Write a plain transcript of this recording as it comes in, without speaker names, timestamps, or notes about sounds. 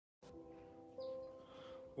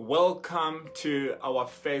Welcome to our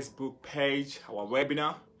Facebook page, our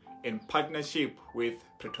webinar in partnership with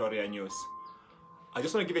Pretoria News. I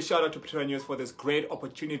just want to give a shout out to Pretoria News for this great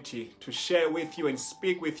opportunity to share with you and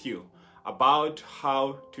speak with you about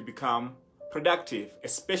how to become productive,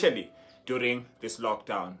 especially during this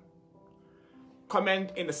lockdown.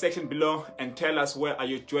 Comment in the section below and tell us where are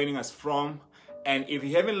you joining us from. And if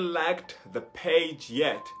you haven't liked the page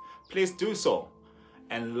yet, please do so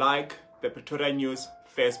and like the Pretoria News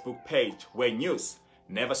Facebook page where news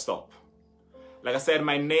never stop. Like I said,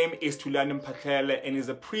 my name is Thulani Mphahlele and it's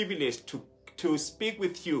a privilege to speak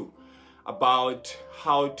with you about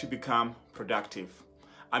how to become productive.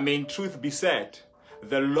 I mean, truth be said,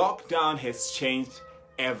 the lockdown has changed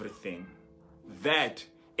everything. That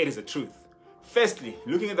it is the truth. Firstly,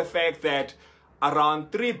 looking at the fact that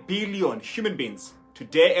around 3 billion human beings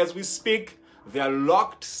today as we speak, they are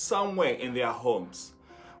locked somewhere in their homes.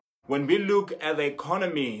 When we look at the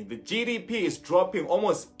economy, the GDP is dropping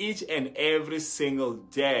almost each and every single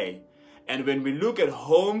day. And when we look at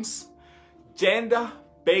homes,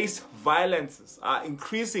 gender-based violences are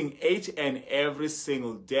increasing each and every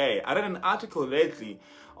single day. I read an article lately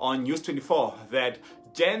on News 24 that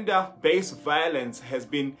gender-based violence has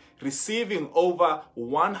been receiving over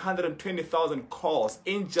 120,000 calls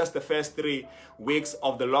in just the first 3 weeks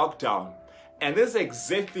of the lockdown. And this is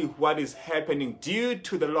exactly what is happening due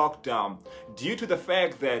to the lockdown, due to the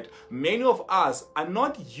fact that many of us are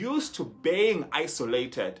not used to being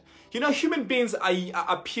isolated. You know, human beings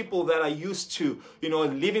are people that are used to,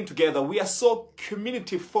 living together. We are so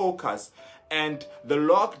community focused, and the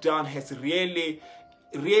lockdown has really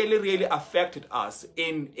affected us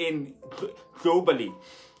in globally.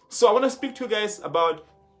 So I want to speak to you guys about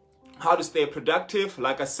how to stay productive.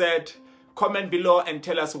 Like I said, comment below and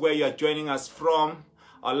tell us where you are joining us from.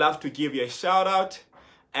 I'd love to give you a shout out.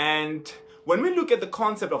 And when we look at the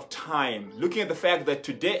concept of time, looking at the fact that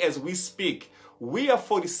today as we speak, we are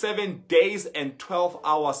 47 days and 12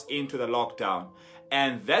 hours into the lockdown.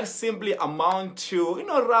 And that simply amount to,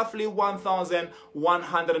 roughly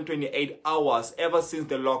 1,128 hours ever since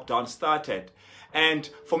the lockdown started. And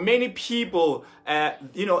for many people,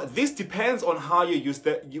 this depends on how you use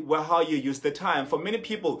the time. For many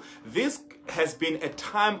people, this has been a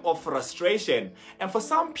time of frustration. And for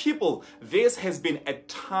some people, this has been a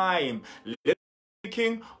time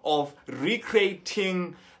of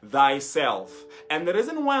recreating thyself. And the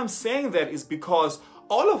reason why I'm saying that is because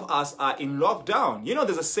all of us are in lockdown.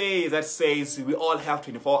 There's a say that says we all have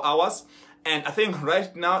 24 hours. And I think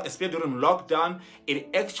right now, especially during lockdown, it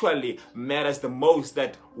actually matters the most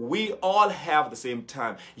that we all have the same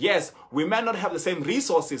time. Yes, we might not have the same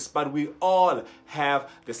resources, but we all have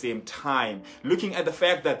the same time. Looking at the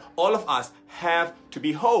fact that all of us have to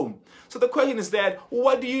be home. So the question is that,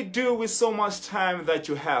 what do you do with so much time that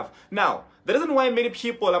you have? Now, the reason why many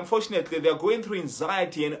people, unfortunately, they're going through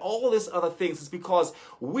anxiety and all these other things is because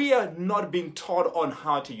we are not being taught on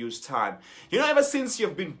how to use time. Ever since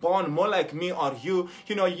you've been born, more like me or you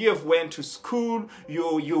have went to school,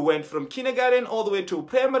 you went from kindergarten all the way to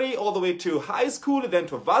primary, all the way to high school, then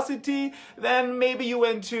to varsity, then maybe you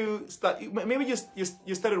went to maybe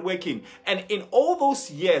you started working. And in all those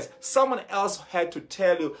years, someone else had to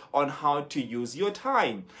tell you on how to use your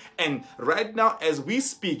time. And right now, as we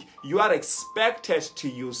speak, you are expected to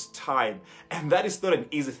use time, and that is not an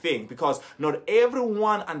easy thing because not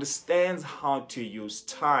everyone understands how to use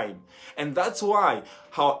time. And that's why,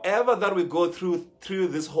 however that we go through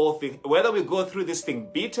this whole thing, whether we go through this thing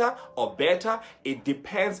bitter or better, it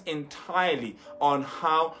depends entirely on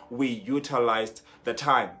how we utilized the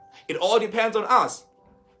time. It all depends on us.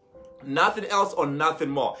 Nothing else or nothing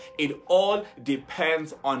more. It all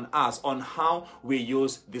depends on us, on how we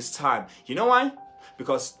use this time. You know why?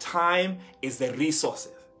 Because time is the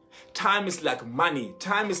resources. Time is like money.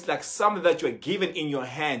 Time is like something that you are given in your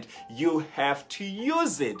hand. You have to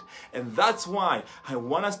use it. And that's why I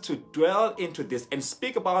want us to dwell into this and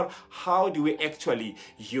speak about how do we actually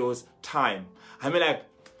use time. I mean, like,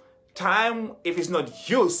 time, if it's not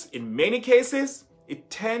used, in many cases, it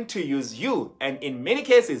tends to use you. And in many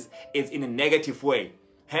cases, it's in a negative way.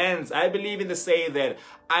 Hence, I believe in the saying that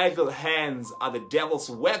idle hands are the devil's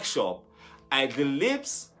workshop. Idle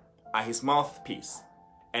lips are his mouthpiece,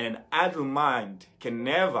 and an idle mind can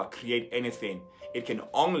never create anything. It can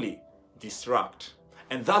only distract.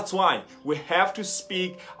 And that's why we have to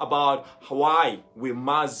speak about why we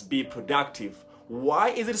must be productive. Why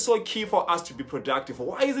is it so key for us to be productive?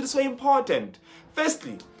 Why is it so important?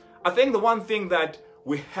 Firstly, I think the one thing that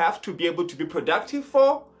we have to be able to be productive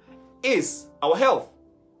for is our health,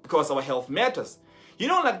 because our health matters. You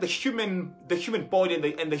know, like the human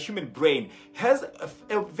body and the human brain has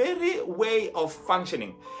a very way of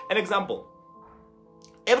functioning. An example.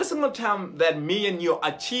 Every single time that me and you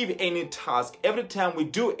achieve any task, every time we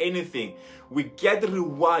do anything, we get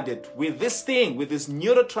rewarded with this thing, with this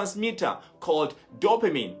neurotransmitter called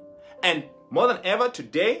dopamine. And more than ever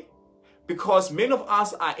today, because many of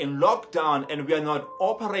us are in lockdown and we are not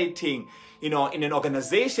operating, in an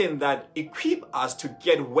organization that equip us to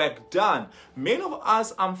get work done. Many of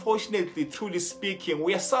us, unfortunately, truly speaking,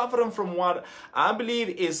 we are suffering from what I believe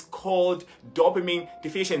is called dopamine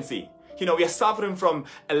deficiency. We are suffering from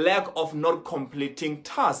a lack of not completing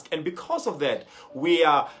tasks. And because of that, we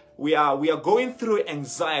are going through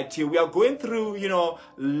anxiety. We are going through,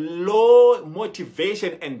 low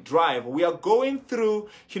motivation and drive. We are going through,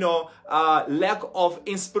 lack of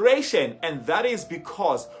inspiration. And that is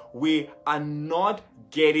because we are not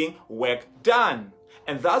getting work done.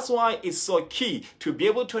 And that's why it's so key to be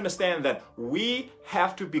able to understand that we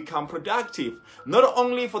have to become productive, not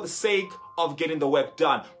only for the sake of getting the work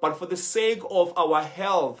done, but for the sake of our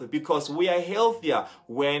health, because we are healthier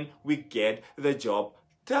when we get the job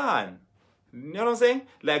done. You know what I'm saying?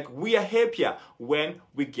 Like, we are happier when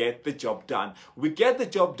we get the job done. We get the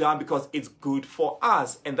job done because it's good for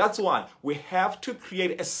us. And that's why we have to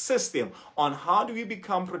create a system on how do we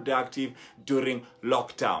become productive during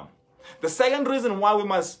lockdown. The second reason why we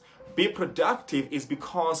must be productive is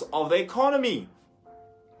because of the economy.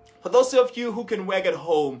 For those of you who can work at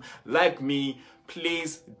home like me,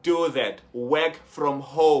 please do that. Work from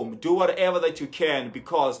home. Do whatever that you can,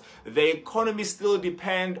 because the economy still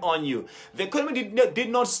depends on you. The economy did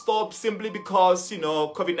not stop simply because,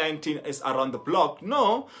 COVID-19 is around the block.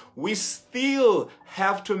 No, we still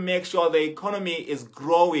have to make sure the economy is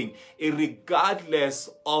growing regardless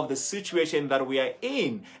of the situation that we are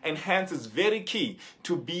in. And hence, it's very key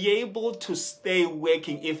to be able to stay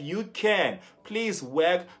working. If you can, please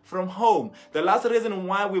work from home. The last reason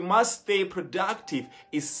why we must stay productive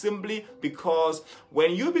is simply because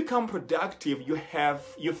when you become productive,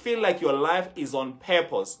 you feel like your life is on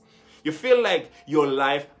purpose. You feel like your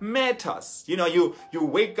life matters. You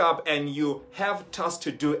wake up and you have tasks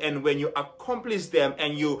to do, and when you accomplish them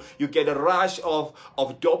and you get a rush of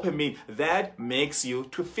dopamine, that makes you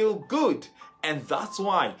to feel good. And that's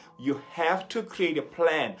why you have to create a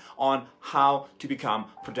plan on how to become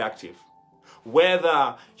productive.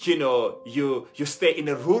 Whether, you stay in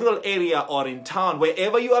a rural area or in town,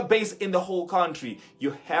 wherever you are based in the whole country,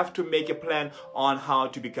 you have to make a plan on how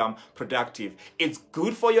to become productive. It's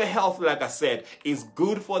good for your health, like I said. It's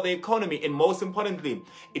good for the economy. And most importantly,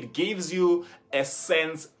 it gives you a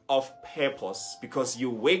sense of purpose, because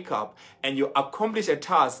you wake up and you accomplish a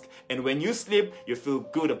task, and when you sleep, you feel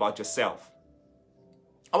good about yourself.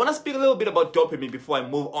 I want to speak a little bit about dopamine before I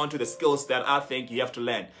move on to the skills that I think you have to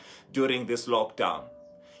learn during this lockdown.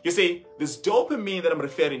 You see, this dopamine that I'm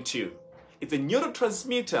referring to, it's a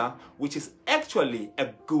neurotransmitter which is actually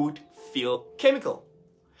a good feel chemical.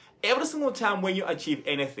 Every single time when you achieve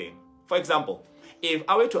anything, for example, if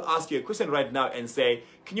I were to ask you a question right now and say,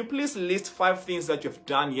 can you please list 5 things that you've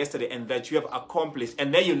done yesterday and that you have accomplished,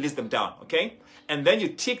 and then you list them down, okay? And then you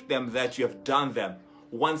tick them that you have done them.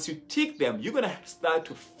 Once you tick them, you're going to start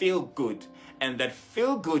to feel good. And that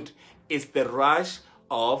feel good is the rush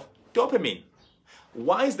of dopamine.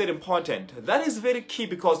 Why is that important? That is very key,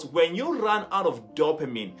 because when you run out of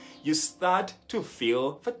dopamine, you start to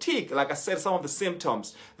feel fatigue. Like I said, some of the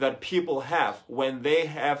symptoms that people have when they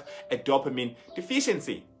have a dopamine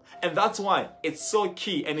deficiency. And that's why it's so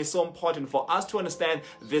key and it's so important for us to understand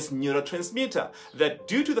this neurotransmitter, that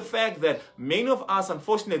due to the fact that many of us,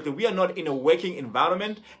 unfortunately, we are not in a working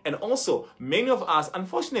environment, and also many of us,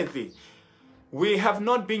 unfortunately, we have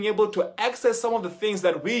not been able to access some of the things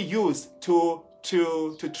that we use to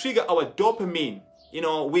trigger our dopamine.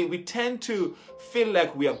 We tend to feel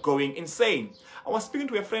like we are going insane. I was speaking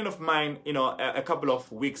to a friend of mine, a couple of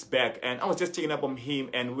weeks back, and I was just checking up on him,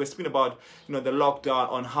 and we were speaking about, the lockdown,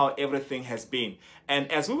 on how everything has been. And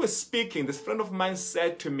as we were speaking, this friend of mine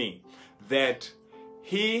said to me that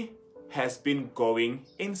he has been going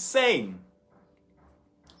insane.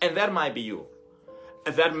 And that might be you.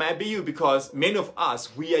 That might be you, because many of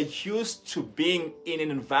us, we are used to being in an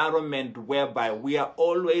environment whereby we are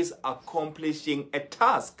always accomplishing a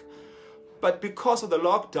task. But because of the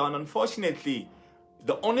lockdown, unfortunately,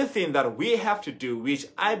 the only thing that we have to do, which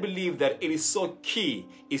I believe that it is so key,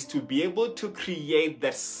 is to be able to create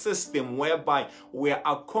that system whereby we are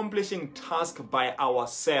accomplishing tasks by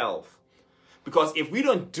ourselves. Because if we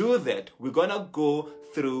don't do that, we're going to go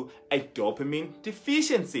through a dopamine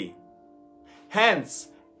deficiency. Hence,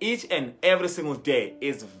 each and every single day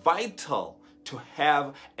is vital to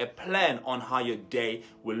have a plan on how your day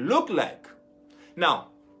will look like. Now,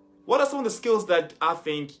 what are some of the skills that I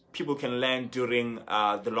think people can learn during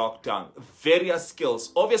the lockdown? Various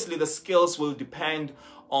skills. Obviously, the skills will depend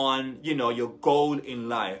on, your goal in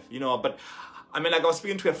life, but I mean, like I was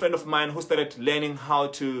speaking to a friend of mine who started learning how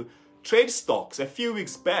to trade stocks a few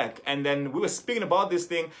weeks back, and then we were speaking about this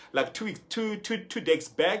thing like 2 days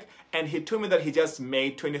back, and he told me that he just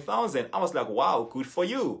made 20,000. I was like, wow, good for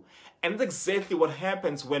you. And that's exactly what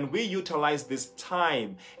happens when we utilize this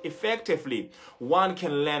time effectively. One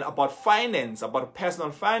can learn about finance, about personal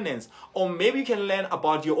finance, or maybe you can learn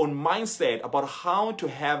about your own mindset, about how to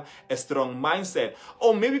have a strong mindset,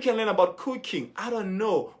 or maybe you can learn about cooking. I don't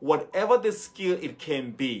know, whatever the skill it can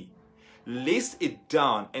be. List it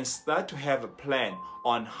down and start to have a plan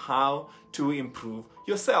on how to improve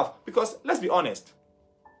yourself. Because let's be honest,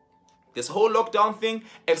 this whole lockdown thing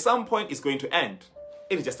at some point is going to end.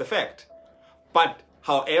 It is just a fact. But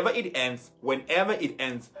however it ends, whenever it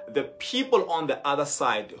ends, the people on the other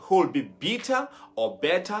side who will be bitter or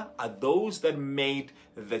better are those that made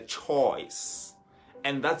the choice.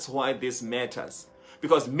 And that's why this matters.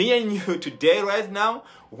 Because me and you today, right now,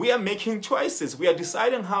 we are making choices. We are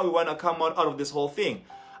deciding how we want to come out of this whole thing.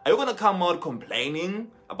 Are we going to come out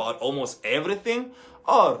complaining about almost everything?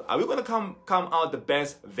 Or are we going to come out the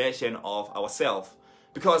best version of ourselves?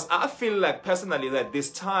 Because I feel like personally that this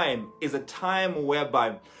time is a time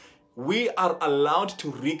whereby we are allowed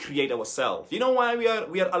to recreate ourselves. You know why we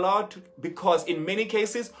are allowed to? Because in many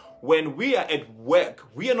cases, when we are at work,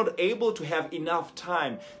 we are not able to have enough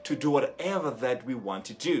time to do whatever that we want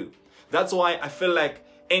to do. That's why I feel like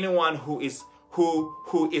anyone who is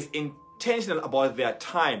intentional about their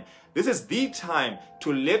time, this is the time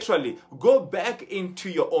to literally go back into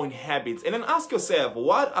your own habits and then ask yourself,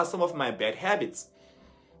 what are some of my bad habits?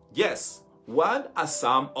 Yes, what are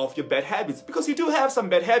some of your bad habits? Because you do have some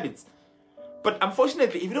bad habits. But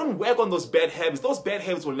unfortunately, if you don't work on those bad habits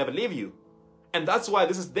will never leave you. And that's why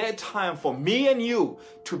this is their time for me and you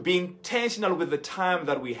to be intentional with the time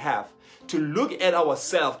that we have, to look at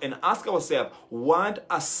ourselves and ask ourselves, what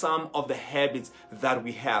are some of the habits that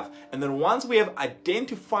we have? And then once we have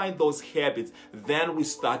identified those habits, then we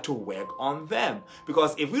start to work on them.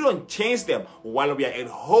 Because if we don't change them while we are at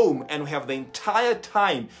home and we have the entire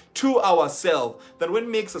time to ourselves, then when it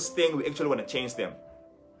makes us think we actually want to change them.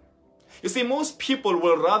 You see, most people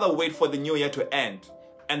will rather wait for the new year to end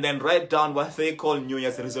and then write down what they call New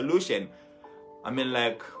Year's resolution. I mean,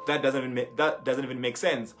 like, that doesn't even make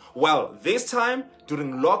sense. Well, this time,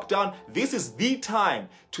 during lockdown, this is the time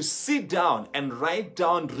to sit down and write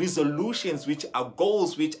down resolutions, which are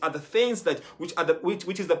goals, which are the things that,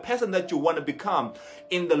 which is the person that you want to become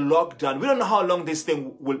in the lockdown. We don't know how long this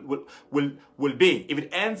thing will be. If it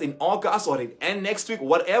ends in August or it ends next week,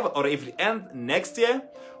 whatever, or if it ends next year,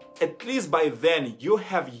 at least by then, you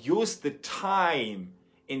have used the time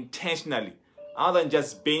intentionally, other than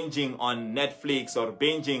just binging on Netflix or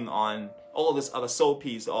binging on all this other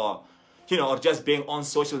soapies, or or just being on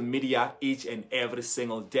social media each and every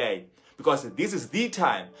single day. Because this is the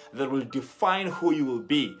time that will define who you will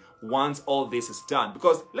be once all this is done.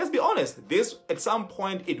 Because let's be honest, this at some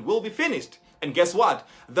point it will be finished. And guess what?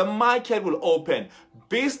 The market will open.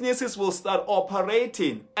 Businesses will start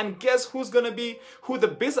operating. And guess who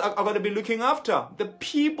the business are going to be looking after? The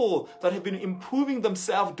people that have been improving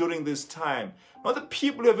themselves during this time. Not the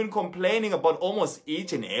people who have been complaining about almost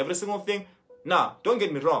each and every single thing. Now, don't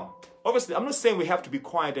get me wrong. Obviously, I'm not saying we have to be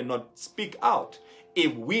quiet and not speak out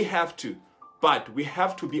if we have to. But we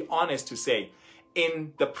have to be honest to say,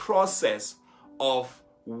 in the process of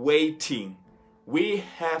waiting, we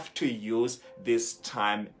have to use this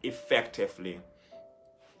time effectively.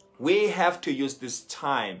 We have to use this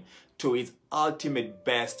time to its ultimate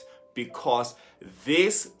best, because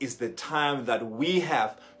this is the time that we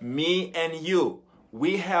have, me and you.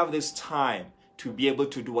 We have this time to be able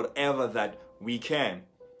to do whatever that we can.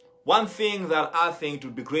 One thing that I think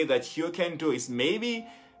would be great that you can do is maybe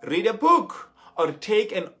read a book or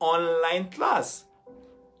take an online class.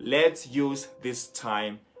 Let's use this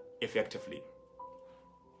time effectively.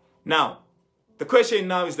 Now, the question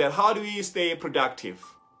now is that how do we stay productive?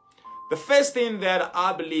 The first thing that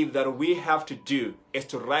I believe that we have to do is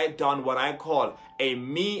to write down what I call a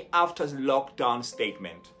me after lockdown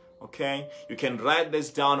statement. Okay? You can write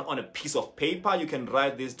this down on a piece of paper. You can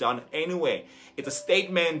write this down anywhere. It's a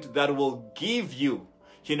statement that will give you,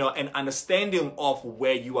 an understanding of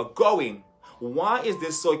where you are going. Why is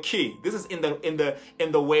this so key? This is in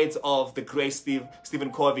the words of the great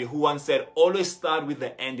Stephen Covey, who once said, always start with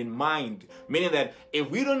the end in mind. Meaning that if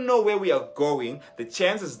we don't know where we are going, the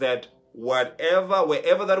chances that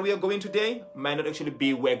wherever that we are going today might not actually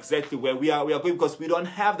be exactly where we are going, because we don't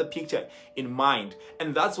have the picture in mind.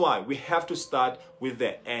 And that's why we have to start with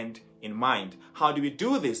the end in mind. How do we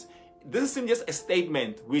do this? This isn't just a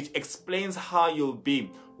statement which explains how you'll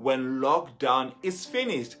be when lockdown is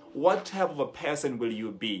finished. What type of a person will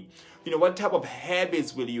you be? What type of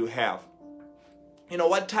habits will you have?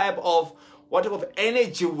 What type of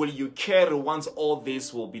energy will you carry once all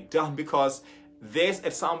this will be done? Because this,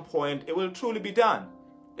 at some point, it will truly be done.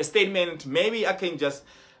 A statement, maybe I can just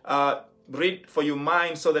read for your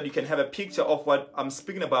mind so that you can have a picture of what I'm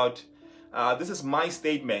speaking about. This is my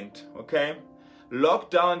statement, okay?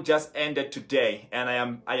 Lockdown just ended today, and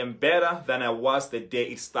I am better than I was the day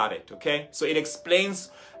it started, okay? So it explains,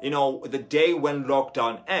 the day when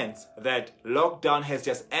lockdown ends, that lockdown has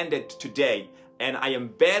just ended today, and I am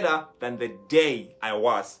better than the day I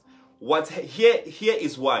was. Here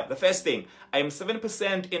is why. The first thing, I am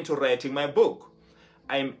 7% into writing my book.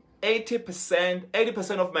 I am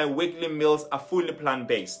 80% of my weekly meals are fully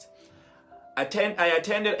plant-based. I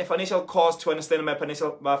attended a financial course to understand my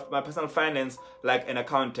personal finance like an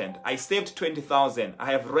accountant. I saved 20,000.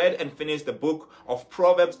 I have read and finished the book of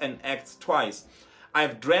Proverbs and Acts twice. I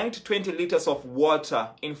have drank 20 liters of water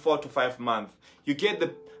in 4 to 5 months. You get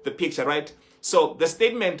the picture, right? So the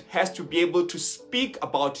statement has to be able to speak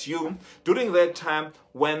about you during that time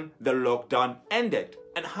when the lockdown ended.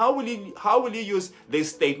 And how will you use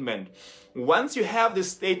this statement? Once you have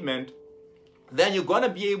this statement, then you're going to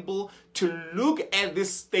be able to look at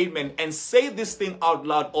this statement and say this thing out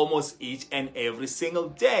loud almost each and every single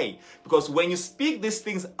day. Because when you speak these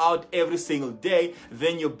things out every single day,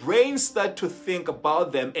 then your brain starts to think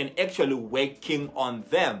about them and actually working on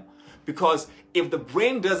them. Because if the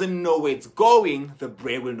brain doesn't know where it's going, the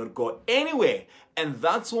brain will not go anywhere. And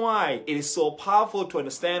that's why it is so powerful to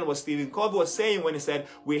understand what Stephen Covey was saying when he said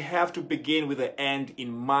we have to begin with the end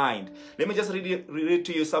in mind. Let me just read it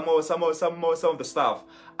to you some of the stuff.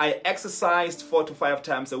 I exercised 4 to 5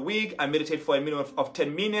 times a week. I meditate for a minimum of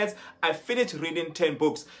 10 minutes. I finished reading 10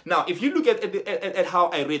 books. Now, if you look at how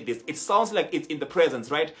I read this, it sounds like it's in the present,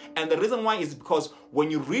 right? And the reason why is because when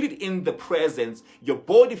you read it in the present, your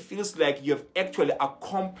body feels like you have actually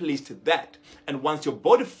accomplished that. And once your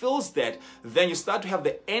body feels that, then you start to have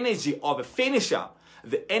the energy of a finisher,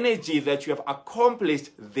 the energy that you have accomplished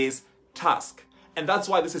this task. And that's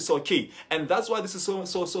why this is so key. And that's why this is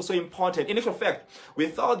so important. In actual fact,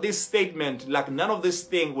 without this statement, like none of this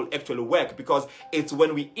thing will actually work, because it's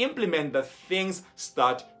when we implement that things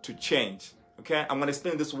start to change. Okay? I'm going to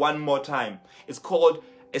explain this one more time. It's called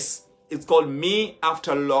Me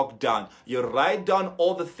After Lockdown. You write down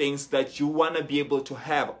all the things that you want to be able to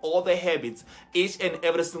have, all the habits, each and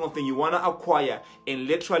every single thing you want to acquire in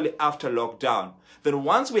literally after lockdown. Then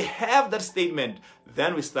once we have that statement,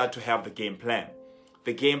 then we start to have the game plan.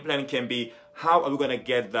 The game plan can be, how are we going to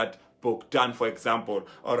get that book done, for example,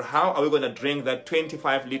 or how are we going to drink that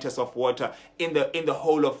 25 liters of water in the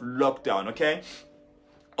whole of lockdown, okay?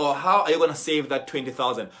 Or how are you going to save that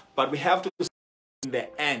 20,000? But we have to in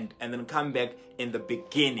the end and then come back in the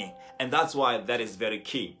beginning. And that's why that is very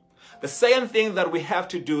key. The second thing that we have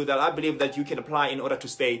to do, that I believe that you can apply in order to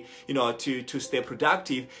stay, to stay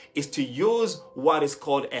productive, is to use what is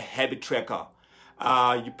called a habit tracker.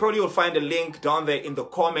 You probably will find a link down there in the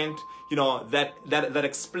comment, that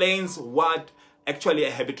explains what actually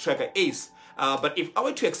a habit tracker is. But if I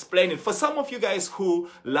were to explain it, for some of you guys who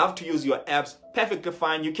love to use your apps, perfectly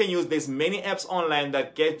fine. You can use there's many apps online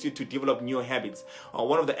that get you to develop new habits.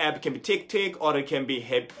 One of the apps can be Tick, or it can be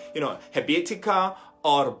Habitica,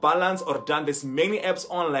 or Balance, or Done. There's many apps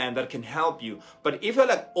online that can help you. But if you're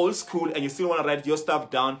like old school and you still want to write your stuff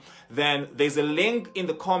down, then there's a link in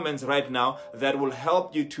the comments right now that will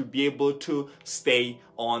help you to be able to stay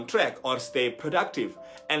on track or stay productive.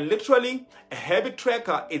 And literally, a habit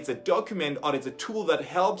tracker, it's a document or it's a tool that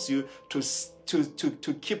helps you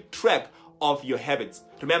to keep track of your habits.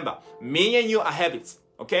 Remember, me and you are habits,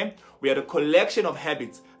 okay? We are a collection of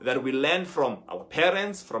habits that we learn from our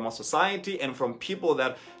parents, from our society, and from people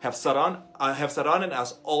that have surrounded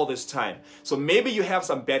us all this time. So maybe you have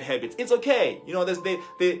some bad habits. It's okay.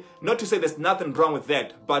 Not to say there's nothing wrong with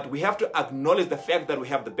that, but we have to acknowledge the fact that we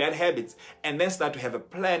have the bad habits and then start to have a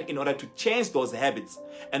plan in order to change those habits.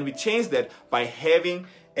 And we change that by having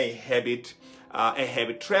a habit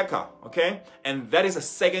tracker, okay? And that is a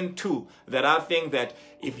second tool that I think that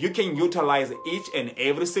if you can utilize each and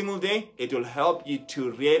every single day, it will help you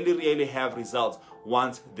to really have results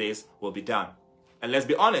once this will be done. And let's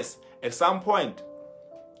be honest, at some point,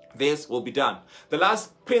 this will be done. The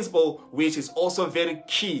last principle, which is also very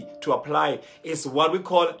key to apply, is what we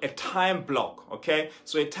call a time block. Okay,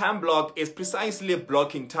 so a time block is precisely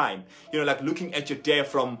blocking time, like looking at your day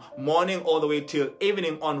from morning all the way till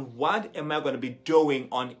evening on what am I going to be doing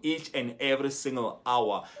on each and every single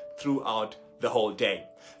hour throughout the whole day.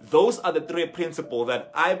 Those are the 3 principles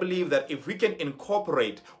that I believe that if we can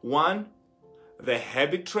incorporate: 1, the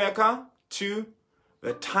habit tracker; 2,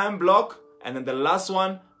 the time block; and then the last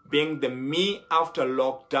one being the me after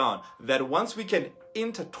lockdown, that once we can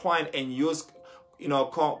intertwine and use,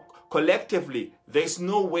 collectively, there's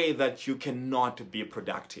no way that you cannot be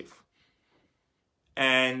productive.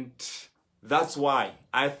 And that's why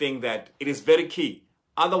I think that it is very key.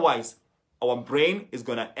 Otherwise, our brain is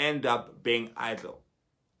going to end up being idle.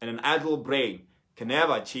 And an idle brain can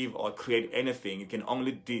never achieve or create anything. It can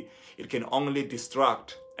only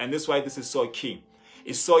distract. And that's why this is so key.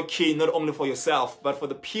 It's so key not only for yourself, but for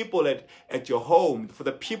the people at your home, for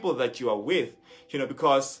the people that you are with,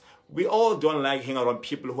 because we all don't like hanging around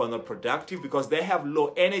people who are not productive because they have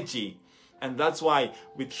low energy. And that's why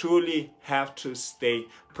we truly have to stay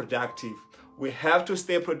productive. We have to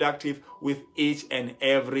stay productive with each and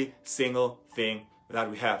every single thing that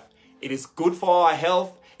we have. It is good for our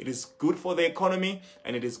health, it is good for the economy,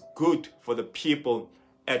 and it is good for the people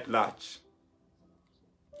at large.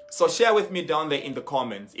 So share with me down there in the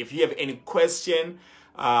comments. If you have any question,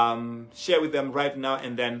 share with them right now,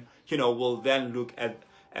 and then, we'll then look at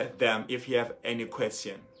them if you have any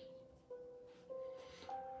question.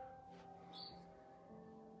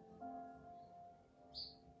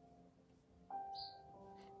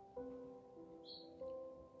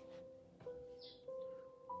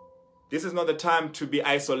 This is not the time to be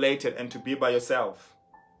isolated and to be by yourself.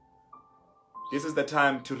 This is the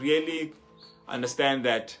time to really understand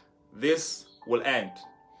that this will end.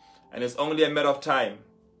 And it's only a matter of time.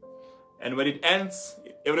 And when it ends,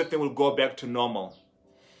 everything will go back to normal.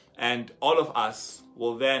 And all of us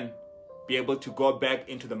will then be able to go back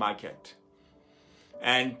into the market.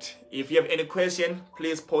 And if you have any question,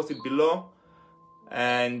 please post it below.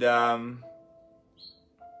 And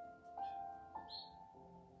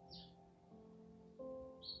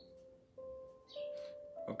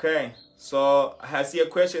okay, so I see a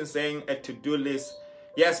question saying a to-do list.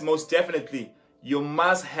 Yes, most definitely. You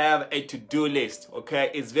must have a to-do list, okay?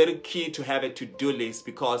 It's very key to have a to-do list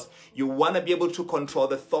because you want to be able to control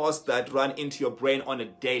the thoughts that run into your brain on a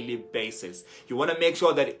daily basis. You want to make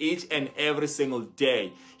sure that each and every single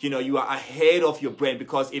day, you are ahead of your brain,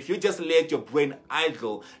 because if you just let your brain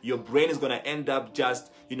idle, your brain is going to end up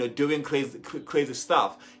just, doing crazy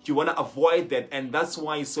stuff. You want to avoid that, and that's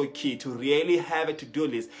why it's so key to really have a to-do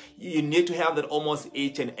list. You need to have that almost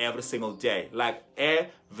each and every single day, like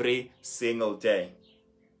every single day.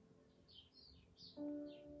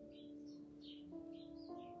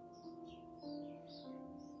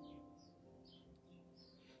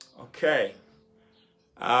 Okay.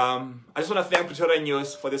 I just want to thank Pretoria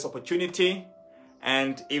News for this opportunity.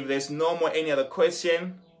 And if there's no more any other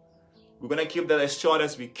question, we're going to keep that as short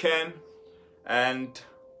as we can. And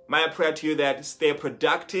my prayer to you that stay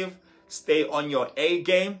productive, stay on your A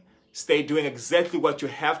game, stay doing exactly what you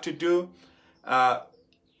have to do.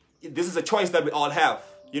 This is a choice that we all have.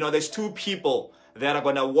 There's 2 people that are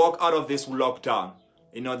going to walk out of this lockdown.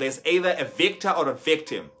 There's either a victor or a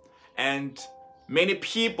victim. And many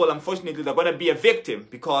people, unfortunately, they're going to be a victim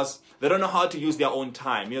because they don't know how to use their own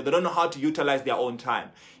time. They don't know how to utilize their own time.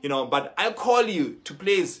 But I call you to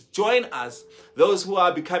please join us, those who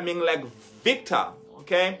are becoming like victor,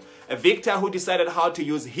 okay? A victor who decided how to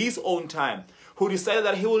use his own time, who decided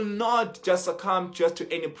that he will not just succumb just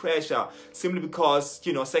to any pressure simply because,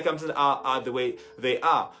 circumstances are the way they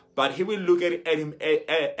are. But he will look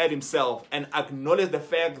at himself and acknowledge the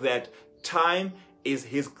fact that time is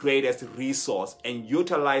his greatest resource and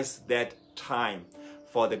utilize that time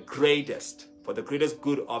for the greatest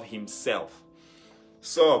good of himself.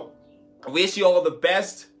 So, I wish you all the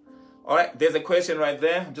best. All right, there's a question right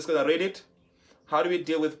there. I'm just going to read it. How do we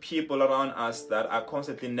deal with people around us that are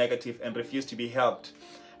constantly negative and refuse to be helped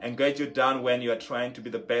and get you down when you are trying to be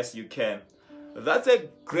the best you can? That's a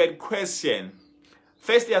great question.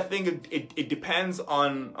 Firstly, I think it depends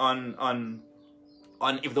on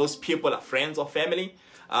if those people are friends or family.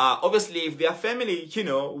 Obviously, if they are family,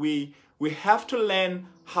 we have to learn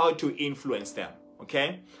how to influence them.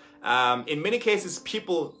 Okay. In many cases,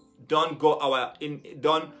 people don't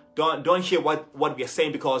don't hear what we are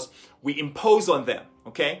saying because we impose on them.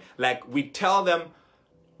 Okay, like we tell them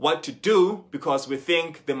what to do because we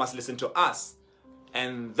think they must listen to us.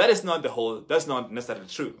 And that is not that's not necessarily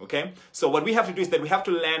true, okay? So what we have to do is that we have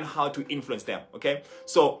to learn how to influence them, okay?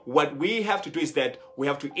 So what we have to do is that we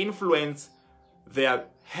have to influence their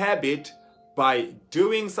habit by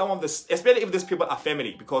doing some of this, especially if these people are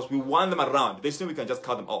family, because we want them around. There's no we can just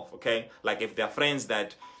cut them off, okay? Like if they're friends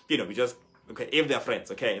that, you know, we just, okay, if they're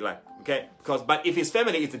friends, okay, like, okay, because, but if it's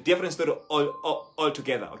family, it's a different story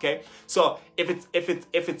altogether, okay? So if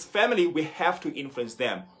it's family, we have to influence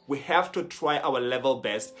them. We have to try our level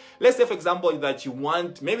best. Let's say, for example, that you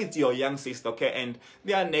want, maybe it's your young sister, okay, and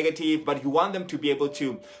they are negative, but you want them to be able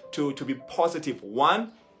to be positive.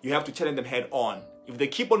 One, you have to challenge them head on. If they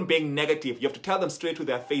keep on being negative, you have to tell them straight to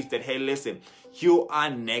their face that, hey, listen, you are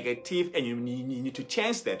negative and you need to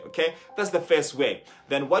change that, okay? That's the first way.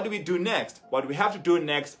 Then what do we do next? What we have to do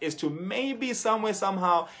next is to maybe somewhere,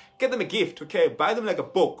 somehow, get them a gift, okay? Buy them like a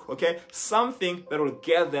book, okay? Something that will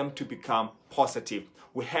get them to become positive.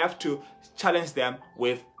 We have to challenge them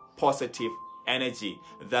with positive energy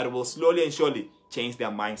that will slowly and surely change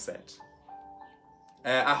their mindset.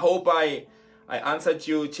 I hope I answered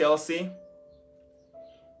you, Chelsea.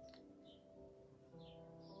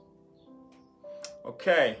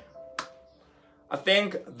 Okay, I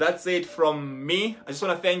think that's it from me. I just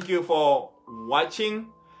want to thank you for watching,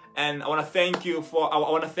 and I want to thank you for, I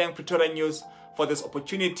want to thank Pretoria News for this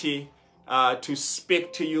opportunity to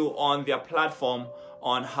speak to you on their platform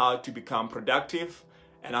on how to become productive.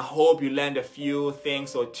 And I hope you learned a few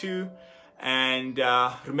things or two. And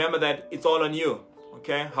remember that it's all on you,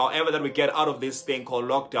 okay? However that we get out of this thing called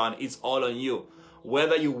lockdown, it's all on you.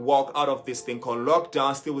 Whether you walk out of this thing called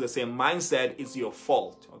lockdown still with the same mindset, it's your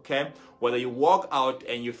fault, okay? Whether you walk out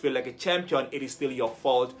and you feel like a champion, it is still your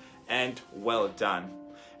fault, and well done.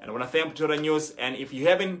 And I want to thank Pretoria News, and if you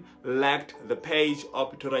haven't liked the page of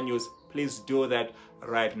Pretoria News, please do that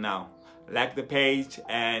right now. Like the page,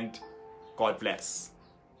 and God bless.